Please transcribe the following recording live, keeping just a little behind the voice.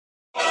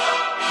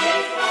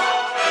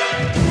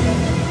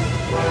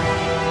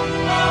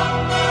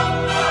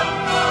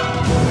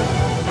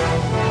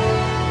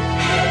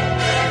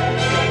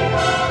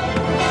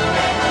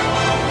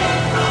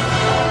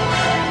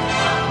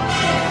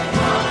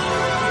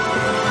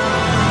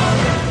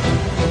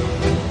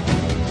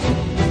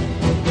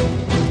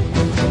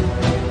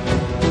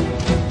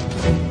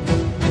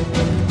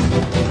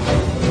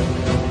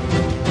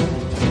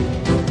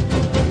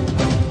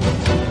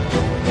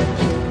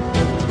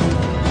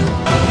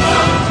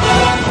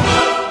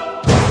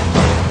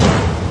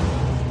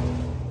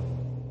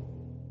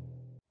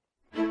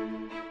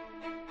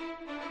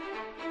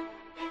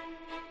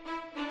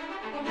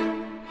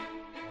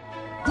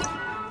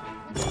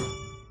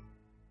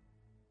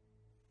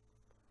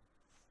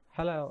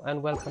Hello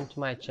and welcome to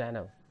my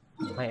channel.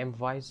 I am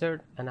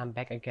Vizards and I'm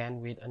back again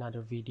with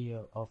another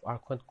video of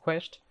Archon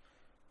Quest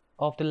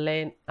of the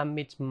lane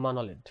Amidst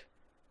Monoliths,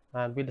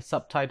 and with the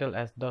subtitle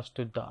as Dust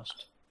to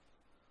Dust.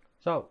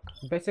 So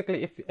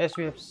basically, as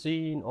we have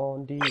seen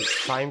on the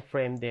time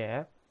frame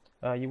there,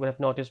 you would have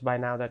noticed by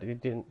now that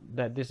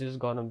this is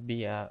gonna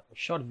be a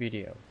short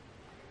video.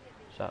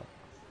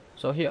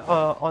 So here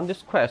on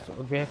this quest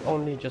we have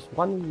only just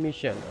one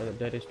mission,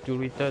 that is to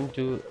return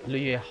to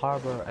Liyue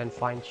Harbor and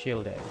find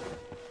Childe.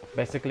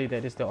 Basically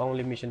that is the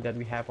only mission that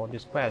we have on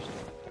this quest,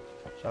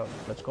 so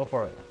let's go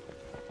for it.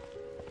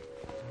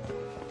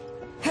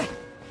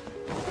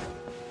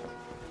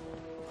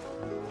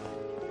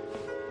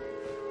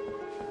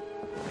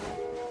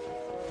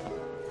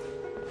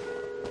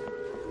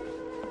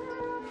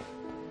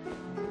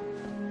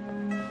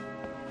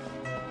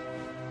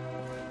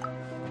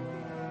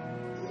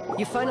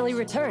 You finally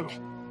returned.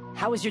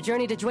 How was your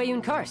journey to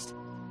Jueyun Karst?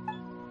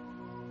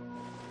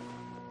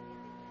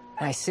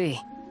 I see.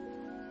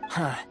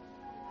 Huh.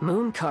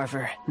 Moon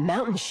Carver,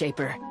 Mountain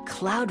Shaper,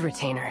 Cloud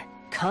Retainer,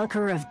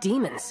 Conqueror of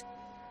Demons.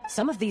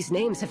 Some of these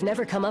names have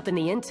never come up in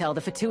the intel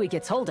the Fatui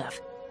gets hold of.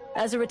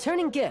 As a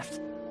returning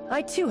gift,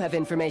 I too have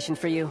information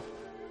for you.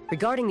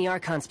 Regarding the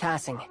Archon's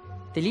passing,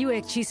 the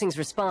Liyue Chising's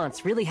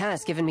response really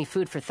has given me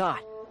food for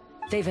thought.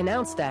 They've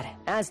announced that,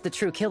 as the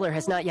true killer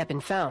has not yet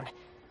been found,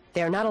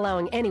 they are not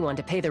allowing anyone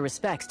to pay their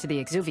respects to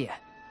the Exuvia.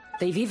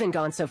 They've even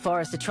gone so far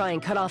as to try and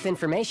cut off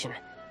information.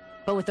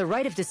 But with the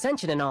right of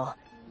dissension and all,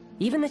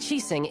 even the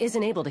Chising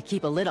isn't able to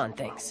keep a lid on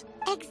things.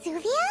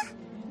 Exuvia?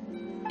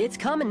 It's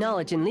common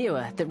knowledge in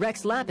Liyue that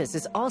Rex Lapis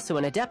is also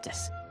an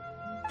Adeptus.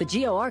 The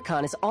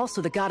Geo-Archon is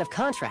also the god of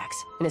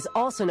contracts, and is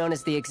also known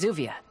as the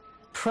Exuvia,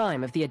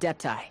 prime of the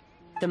Adepti.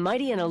 The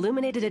mighty and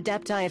illuminated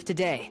Adepti of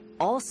today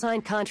all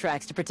signed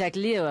contracts to protect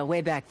Liyue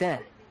way back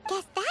then.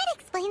 Guess that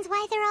explains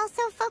why they're all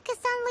so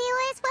focused on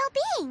Liyue's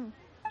well-being.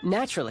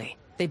 Naturally,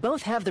 they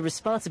both have the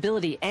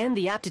responsibility and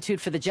the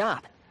aptitude for the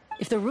job.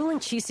 If the ruling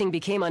Chising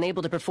became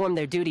unable to perform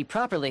their duty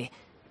properly,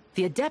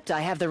 the Adepti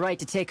have the right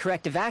to take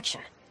corrective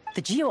action.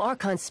 The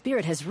Geo-Archon's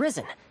spirit has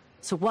risen,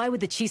 so why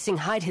would the Chising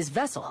hide his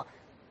vessel?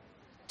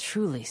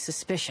 Truly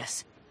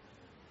suspicious.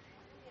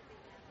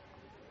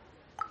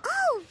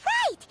 Oh,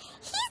 right!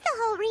 He's the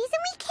whole reason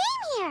we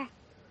came here!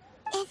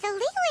 If the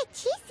Liyue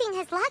Chising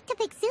has locked up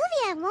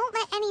Exuvia and won't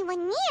let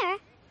anyone near,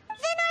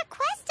 then our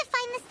quest to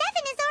find the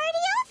Seven is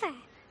already over.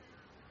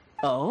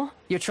 Oh?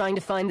 You're trying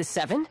to find the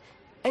Seven?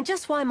 And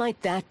just why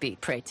might that be,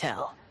 pray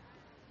tell?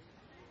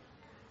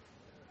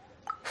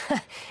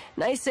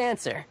 Nice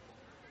answer.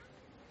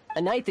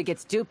 A knight that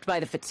gets duped by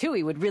the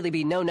Fatui would really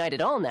be no knight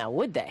at all now,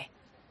 would they?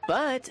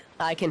 But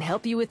I can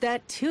help you with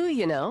that too,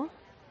 you know.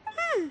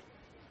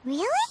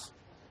 Really?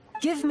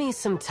 Give me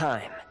some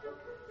time.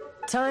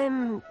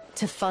 Time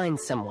to find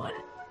someone.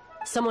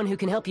 Someone who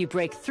can help you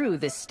break through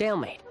this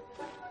stalemate.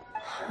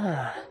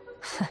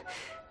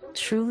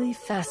 Truly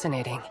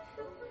fascinating.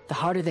 The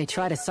harder they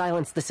try to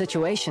silence the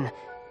situation,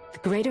 the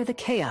greater the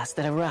chaos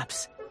that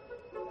erupts.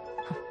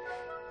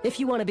 If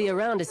you want to be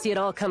around to see it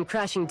all come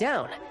crashing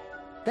down,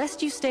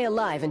 best you stay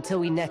alive until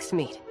we next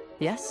meet,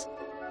 yes?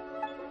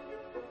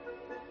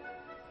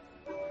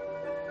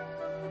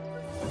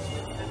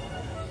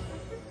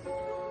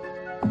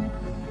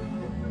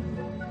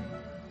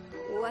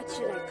 What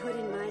should I put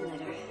in my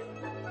letter?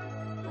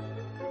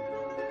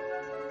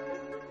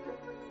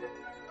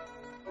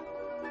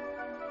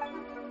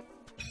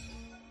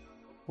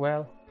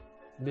 Well,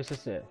 this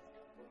is it.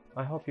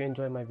 I hope you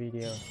enjoy my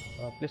video.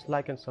 Please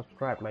like and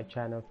subscribe my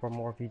channel for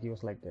more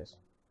videos like this.